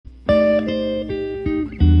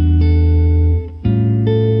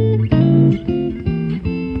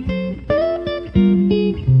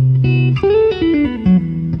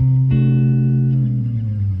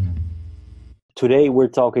today we're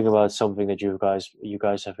talking about something that you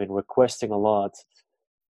guys have been requesting a lot.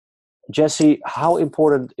 Jesse, how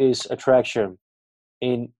important is attraction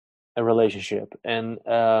in a relationship? And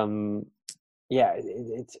yeah,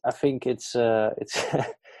 I think it's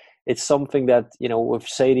it's something that if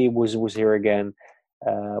Sadie was here again,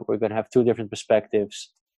 we're gonna have two different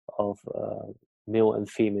perspectives of male and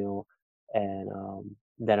female, and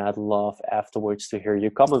then I'd love afterwards to hear your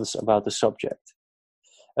comments about the subject.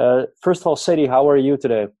 First of all, Sadie, how are you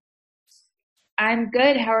today? I'm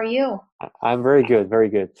good. How are you? I'm very good, very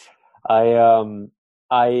good.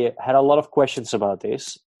 I had a lot of questions about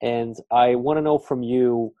this, and I want to know from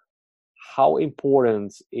you, how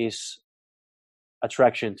important is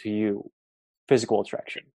attraction to you, physical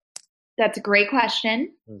attraction? That's a great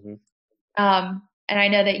question. Hmm. And I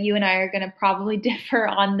know that you and I are going to probably differ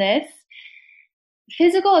on this.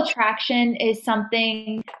 Physical attraction is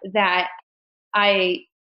something that I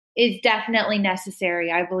is definitely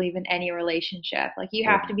necessary, I believe, in any relationship. Like you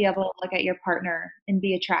have to be able to look at your partner and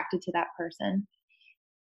be attracted to that person.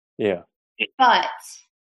 Yeah. But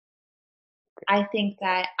I think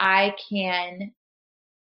that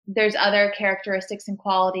there's other characteristics and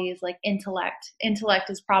qualities like intellect. Intellect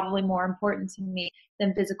is probably more important to me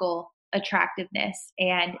than physical attractiveness.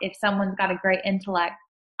 And if someone's got a great intellect,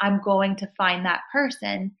 I'm going to find that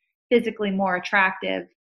person physically more attractive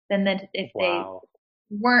than if they Wow.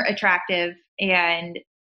 weren't attractive and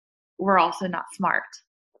were also not smart.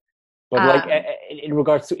 But like Um, in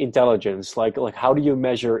regards to intelligence, like how do you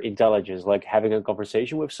measure intelligence? Like having a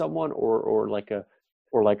conversation with someone, or like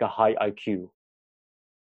a high IQ?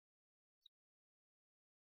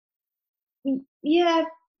 yeah,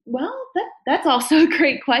 well, that's also a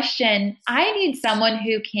great question. I need someone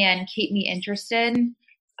who can keep me interested.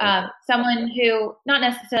 Okay. Someone who not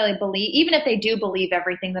necessarily believe, even if they do believe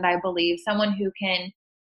everything that I believe, someone who can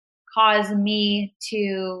cause me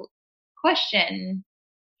to question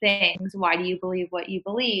things. Why do you believe what you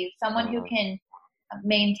believe? Someone who Uh, can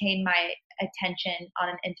maintain my attention on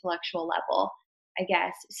an intellectual level, I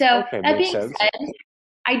guess. So okay, that makes being sense. said,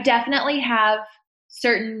 I definitely have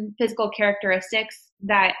certain physical characteristics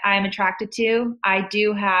that I'm attracted to. A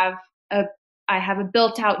I have a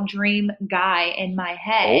built out dream guy in my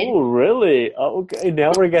head. Oh, really? Okay,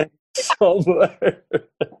 now we're getting somewhere.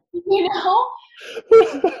 You know,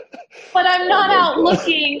 but I'm Oh not my out God.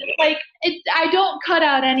 looking like it. I don't cut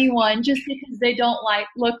out anyone just because they don't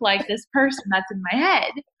look like this person that's in my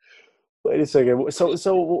head. Wait a second.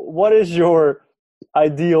 So what is your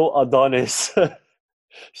ideal Adonis? Oh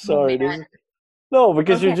Sorry, man. this no,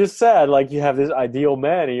 because you Okay. just said like you have this ideal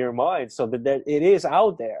man in your mind, so that it is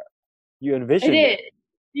out there. You It envisioned it. is.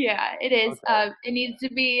 Yeah, it is. Okay. It needs to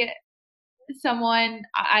be someone.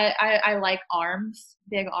 I like arms,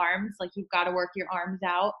 big arms. Like you've got to work your arms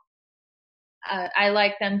out. I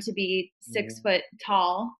like them to be six Mhm. foot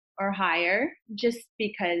tall or higher, just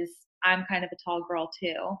because I'm kind of a tall girl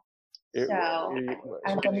too. It- So I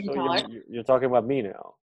so want them to be so taller. you're talking about me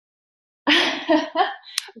now.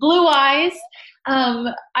 Blue eyes.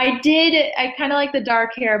 I kind of like the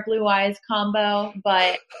dark hair, blue eyes combo,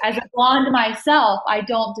 but as a blonde myself, I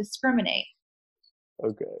don't discriminate.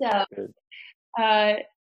 Okay. So, Good. uh,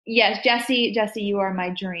 yes, Jesse, you are my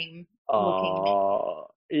dream looking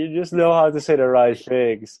You just know how to say the right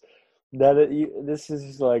things. This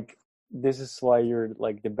is why you're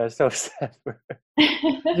like the best host ever.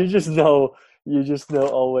 man. You just know, you just know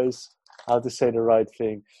always how to say the right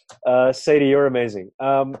thing. Sadie, you're amazing.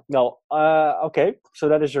 No, okay, so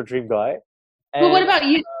that is your dream guy, But what and about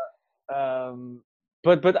you? um,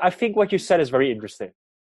 but I think what you said is very interesting,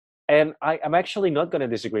 and I'm actually not going to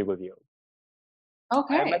disagree with you. I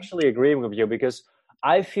am Okay. actually agreeing with you because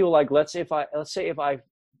I feel like let's say if I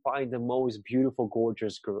find the most beautiful,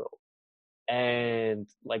 gorgeous girl, and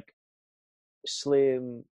like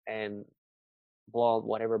slim and blonde,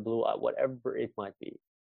 whatever, blue, whatever it might be,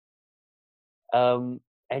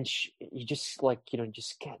 and you just like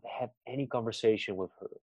just can't have any conversation with her.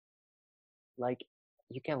 Like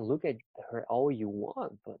you can look at her all you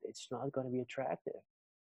want, but it's not going to be attractive.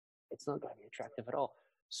 It's not going to be attractive at all.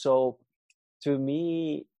 So to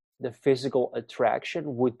me, the physical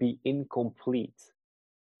attraction would be incomplete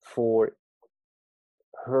for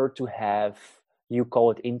her to have, you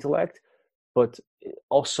call it intellect, but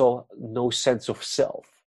also no sense of self,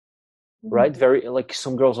 right? Mhm. Very like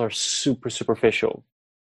some girls are super superficial.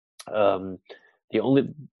 Um, the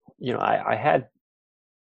only, I had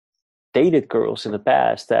dated girls in the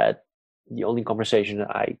past that the only conversation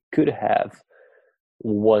I could have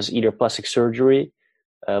was either plastic surgery,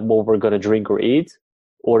 what we're gonna drink or eat,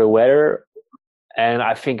 or the weather, and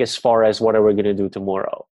I think as far as what are we gonna do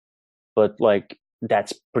tomorrow. but like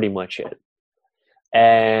that's pretty much it.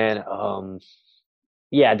 And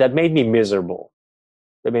yeah, that made me miserable.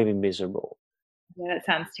 That made me miserable. Yeah, that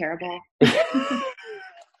sounds terrible.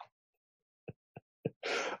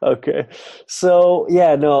 Okay, so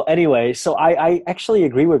yeah, no, anyway, so I actually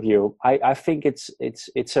agree with you. I think it's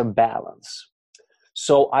a balance.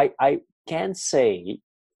 So I can say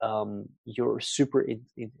you're super in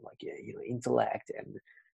like intellect, and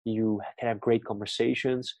you can have great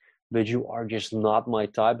conversations, but you are just not my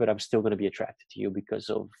type. But I'm still going to be attracted to you because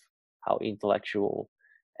of how intellectual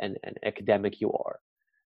and academic you are.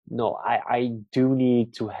 No, I do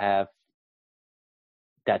need to have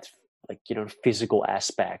that, like, physical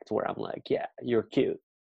aspect where I'm like, yeah, you're cute.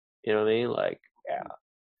 You know what I mean? Like, yeah,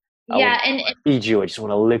 I want Yeah, and, to feed you. I just want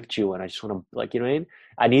to lift you, and I just want to, like, you know what I mean?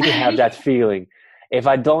 I need to have that feeling. If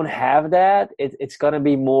I don't have that, it's gonna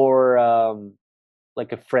be more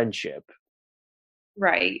like a friendship.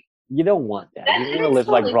 right. You don't want that. You don't And want to it's live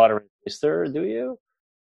like totally, brother and sister, do you?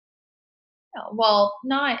 well,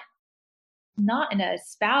 not in a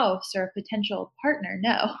spouse or a potential partner.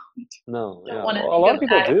 No, No, don't yeah. want to Well, a think lot of of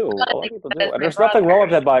people that. I do. want A to lot of think people of that do, as and my there's nothing wrong with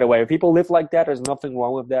brother. that, by the way. If people live like that, there's nothing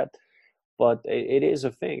wrong with that. But it is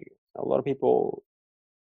a thing. A lot of people,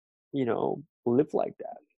 live like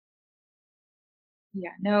that.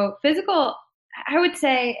 Yeah, no, physical, I would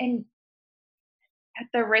say, and at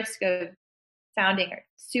the risk of sounding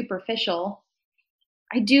superficial,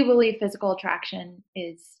 I do believe physical attraction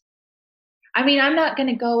is, I mean, I'm not going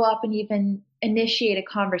to go up and even initiate a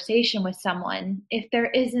conversation with someone if there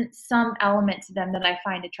isn't some element to them that I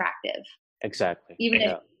find attractive. Exactly. Even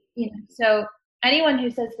if, Yeah. so anyone who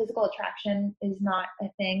says physical attraction is not a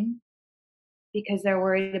thing because they're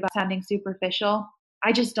worried about sounding superficial,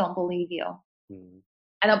 I just don't believe you. Mhm.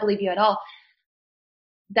 I don't believe you at all.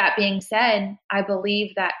 That being said, I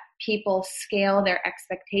believe that people scale their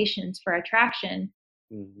expectations for attraction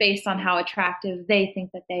Mhm. based on how attractive they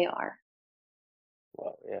think that they are.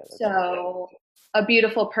 Well, yeah, that's So a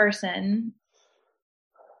beautiful person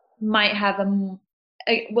might have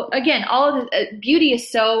well, again, all of this, beauty is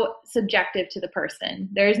so subjective to the person.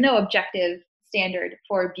 There is no objective standard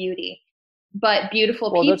for beauty, but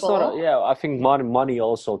beautiful well, that's not. people, Yeah, I think money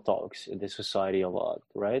also talks in this society a lot,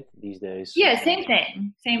 right? These days, yeah, same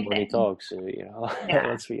thing, same money thing. talks. Yeah.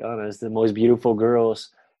 Let's be honest. The most beautiful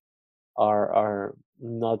girls are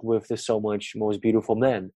not with the so much most beautiful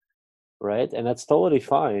men, right? And that's totally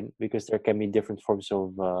fine because there can be different forms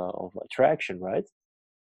of attraction, right?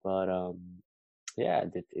 But yeah,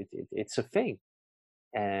 it's a thing,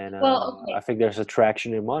 and Well, okay, I think there's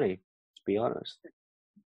attraction in money. To be honest.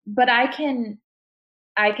 but I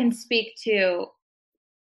can speak to,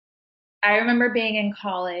 I remember being in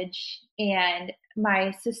college and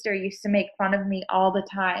my sister used to make fun of me all the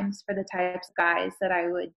times for the types of guys that I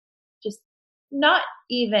would just not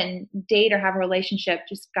even date or have a relationship,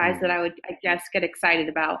 just guys that Mm. I would, I guess, get excited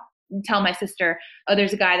about and tell my sister, oh,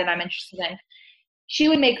 there's a guy that I'm interested in. She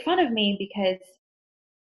would make fun of me because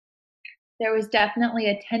there was definitely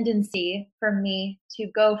a tendency for me to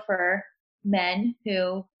go for men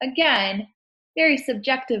who, again, very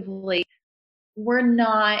subjectively, were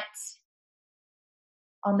not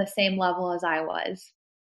on the same level as I was.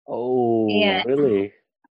 Oh, And really?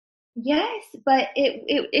 yes, but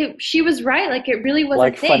she was right. Like it really was a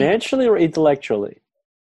Like thing. financially or intellectually?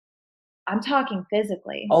 I'm talking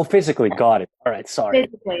physically. Oh, physically. Got it. All right. Sorry.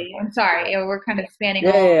 Physically, I'm sorry. We're kind of spanning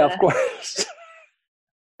Yeah, yeah, all yeah, of the. course.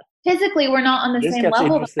 Physically, we're not on the This same gets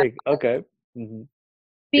level interesting. Okay. Hmm.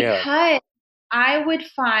 Yeah. because I would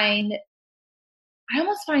find, I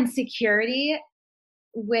almost find security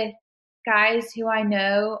with guys who I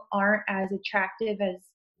know aren't as attractive as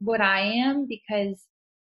what I am because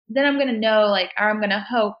then I'm going to know, like, or I'm going to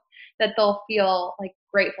hope that they'll feel like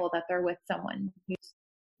grateful that they're with someone who's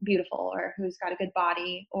beautiful or who's got a good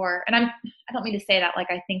body or, and I don't mean to say that like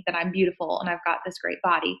I think that I'm beautiful and I've got this great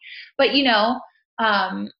body, but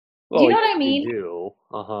um, do you Well, know yes, what I you mean? do.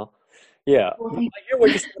 Uh-huh. Yeah. Well, No, I hear what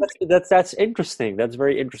you're saying. That's interesting. That's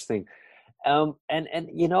very interesting. And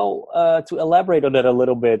to elaborate on that a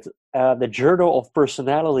little bit, the Journal of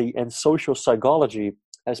Personality and Social Psychology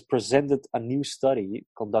has presented a new study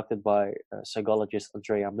conducted by psychologist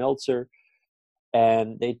Andrea Meltzer,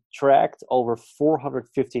 and they tracked over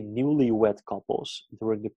 450 newlywed couples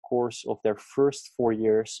during the course of their first 4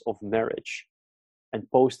 years of marriage, and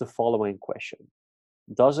posed the following question: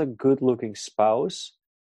 does a good-looking spouse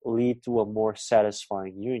lead to a more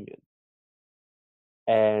satisfying union?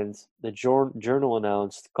 And the journal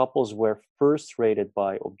announced couples were first rated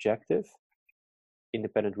by objective,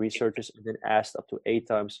 independent researchers, and then asked up to 8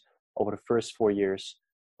 times over the first 4 years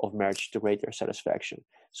of marriage to rate their satisfaction.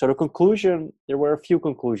 So there were a few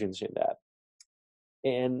conclusions in that.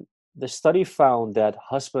 And the study found that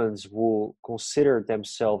husbands who consider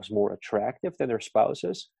themselves more attractive than their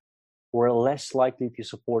spouses were less likely to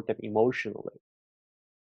support them emotionally.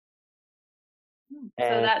 So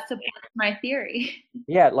that supports my theory.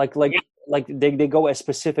 Yeah, like they go as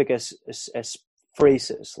specific as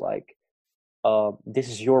phrases like, this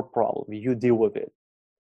is your problem, you deal with it.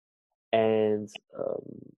 And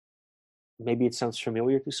maybe it sounds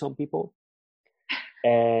familiar to some people.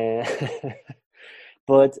 And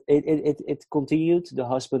but it continued. The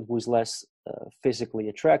husband who's less physically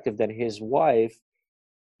attractive than his wife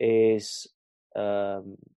is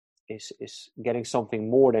getting something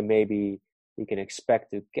more than maybe he can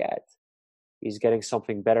expect to get. He's getting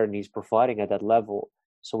something better and he's providing at that level.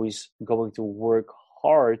 So he's going to work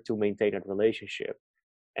hard to maintain that relationship.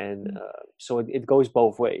 And so it goes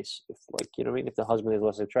both ways. If, like, you know what I mean? If the husband is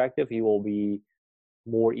less attractive, he will be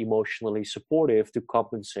more emotionally supportive to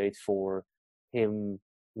compensate for him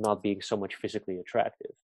not being so much physically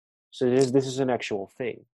attractive. So this is an actual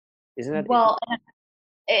thing, isn't it? Well,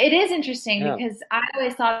 it is interesting because I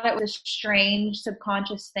always thought it was a strange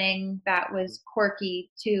subconscious thing that was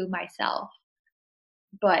quirky to myself.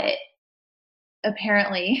 But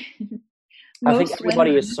apparently, I think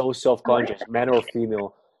everybody is so self-conscious, man or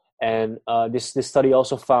female. And this study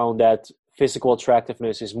also found that physical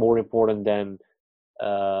attractiveness is more important than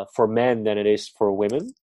for men than it is for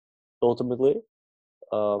women, ultimately.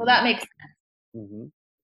 Well, that makes sense. Mm-hmm.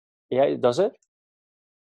 Yeah, does it?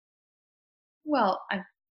 Well,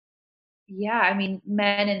 I mean,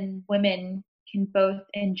 men and women can both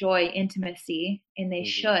enjoy intimacy, and they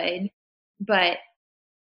should, but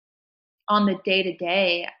on the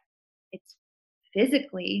day-to-day, it's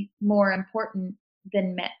physically more important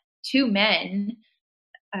to men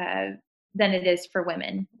than it is for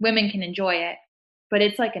women. Women can enjoy it, but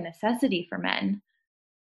it's like a necessity for men.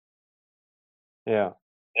 Yeah,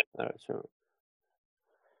 that's true.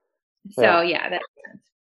 So yeah, that makes sense.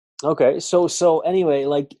 Okay, so anyway,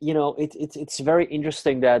 like, you know, it's very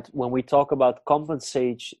interesting that when we talk about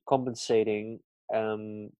compensating,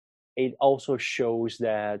 it also shows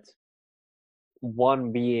that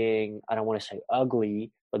one being, I don't want to say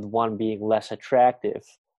ugly, but one being less attractive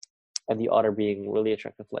and the other being really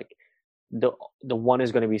attractive, like the one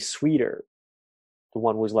is going to be sweeter, the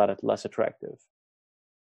one who's less attractive,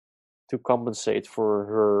 to compensate for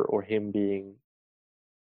her or him being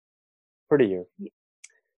prettier.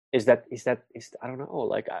 Is that I don't know,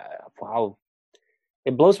 like, wow,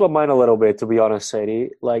 it blows my mind a little bit, to be honest, Sadie.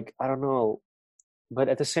 Like, I don't know, but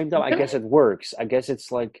at the same time, I guess it works. I guess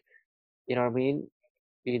it's like, you know what I mean?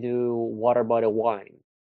 You do water by the wine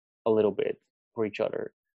a little bit for each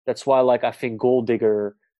other. That's why, like, I think gold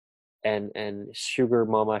digger and sugar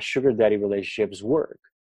mama, sugar daddy relationships work,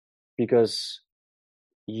 because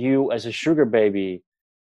you as a sugar baby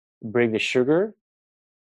bring the sugar,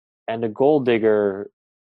 and the gold digger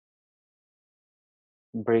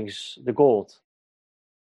brings the gold.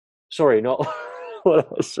 Sorry, no, what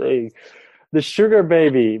I was saying. The sugar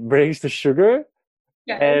baby brings the sugar,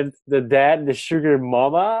 and the sugar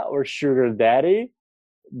mama or sugar daddy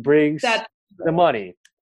brings the money.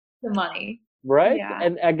 The money. Right? Yeah.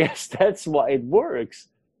 And I guess that's why it works.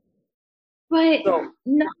 But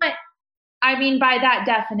not, I mean, by that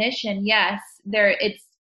definition, yes,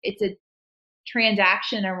 it's a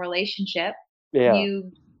transaction and relationship. Yeah.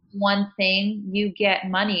 You one thing, you get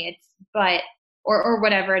money. Or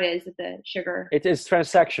whatever it is at the sugar. It is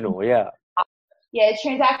transactional, yeah. Yeah, it's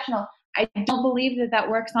transactional. I don't believe that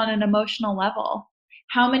works on an emotional level.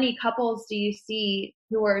 How many couples do you see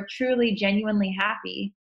who are truly, genuinely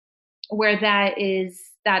happy where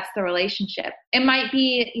that's the relationship? It might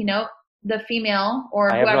be, you know, the female or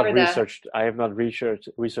whoever. I have not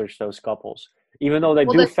researched those couples. Even though they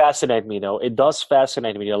do fascinate me, though. It does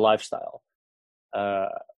fascinate me, their lifestyle.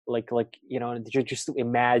 Like, you know, just to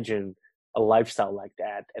imagine a lifestyle like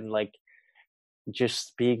that, and like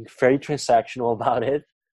just being very transactional about it.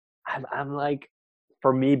 I'm like,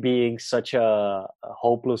 for me being such a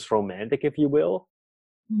hopeless romantic, if you will,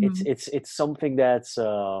 it's something that's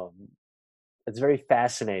very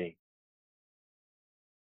fascinating.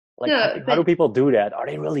 Like, how do people do that? Are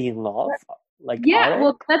they really in love? Like,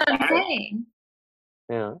 well, that's what I'm saying.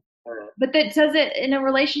 Yeah. But that says it in a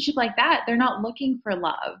relationship like that, they're not looking for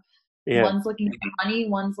love. Yeah. One's looking for money,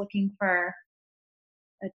 one's looking for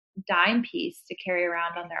a dime piece to carry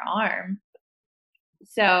around on their arm.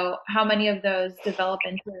 So how many of those develop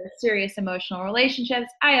into serious emotional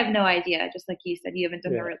relationships? I have no idea. Just like you said, you haven't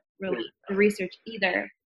done the research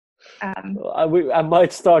either. I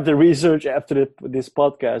might start the research after this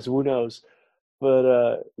podcast. Who knows?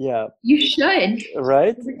 But yeah, You should.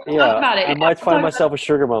 right? Talk Yeah, about it. I might find myself a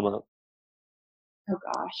sugar mama. Oh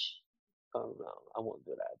gosh. Oh no, I won't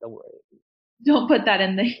do that. Don't worry. Don't put that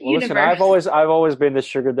in the Well, universe. listen, I've always been the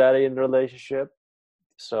sugar daddy in the relationship,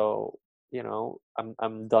 so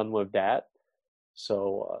I'm done with that.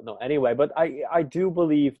 So no, anyway, but I do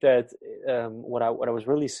believe that what I was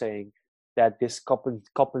really saying, that this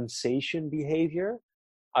compensation behavior,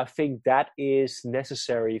 I think that is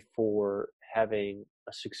necessary for having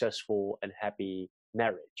a successful and happy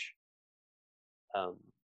marriage. Um,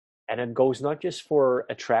 and it goes not just for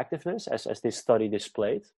attractiveness, as this study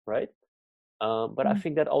displayed, right? But I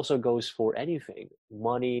think that also goes for anything: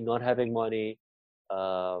 money, not having money,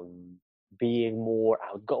 um, being more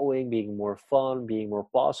outgoing, being more fun, being more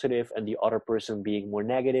positive, and the other person being more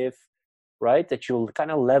negative, right? That you'll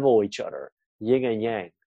kind of level each other, yin and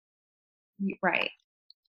yang. Right.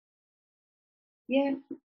 Yeah.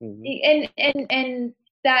 Mm-hmm. And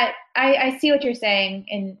that I see what you're saying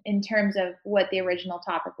in terms of what the original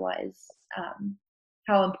topic was.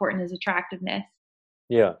 How important is attractiveness?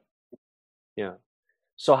 Yeah, yeah.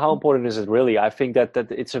 So how important is it really? I think that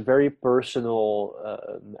it's a very personal,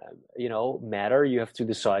 matter. You have to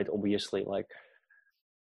decide, obviously. Like,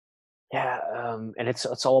 yeah, and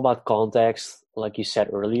it's all about context, like you said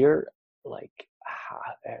earlier. Like,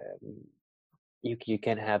 you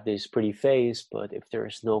can have this pretty face, but if there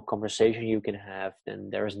is no conversation you can have, then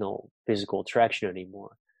there is no physical attraction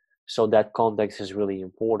anymore. So that context is really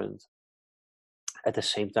important. At the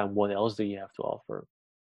same time, what else do you have to offer?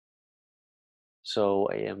 So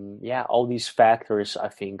yeah, all these factors I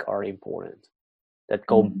think are important, that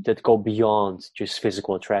go beyond just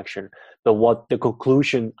physical attraction. But what the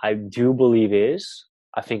conclusion I do believe is,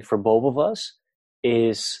 I think for both of us,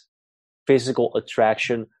 is physical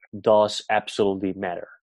attraction does absolutely matter.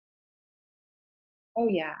 Oh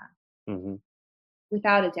yeah, Mm-hmm.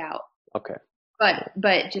 without a doubt. Okay.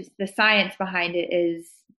 But just the science behind it is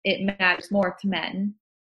it matters more to men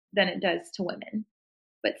than it does to women,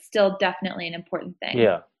 but still definitely an important thing.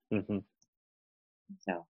 Yeah. Mm-hmm.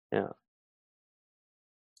 So yeah.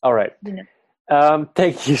 All right.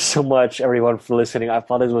 Thank you so much, everyone, for listening. I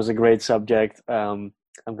thought this was a great subject. I'm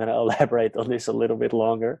going to elaborate on this a little bit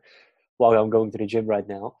longer while I'm going to the gym right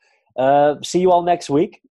now. See you all next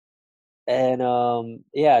week. And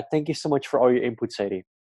yeah, thank you so much for all your input, Sadie.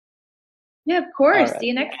 Yeah, of course. Right. See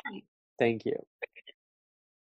you next week. Thank you.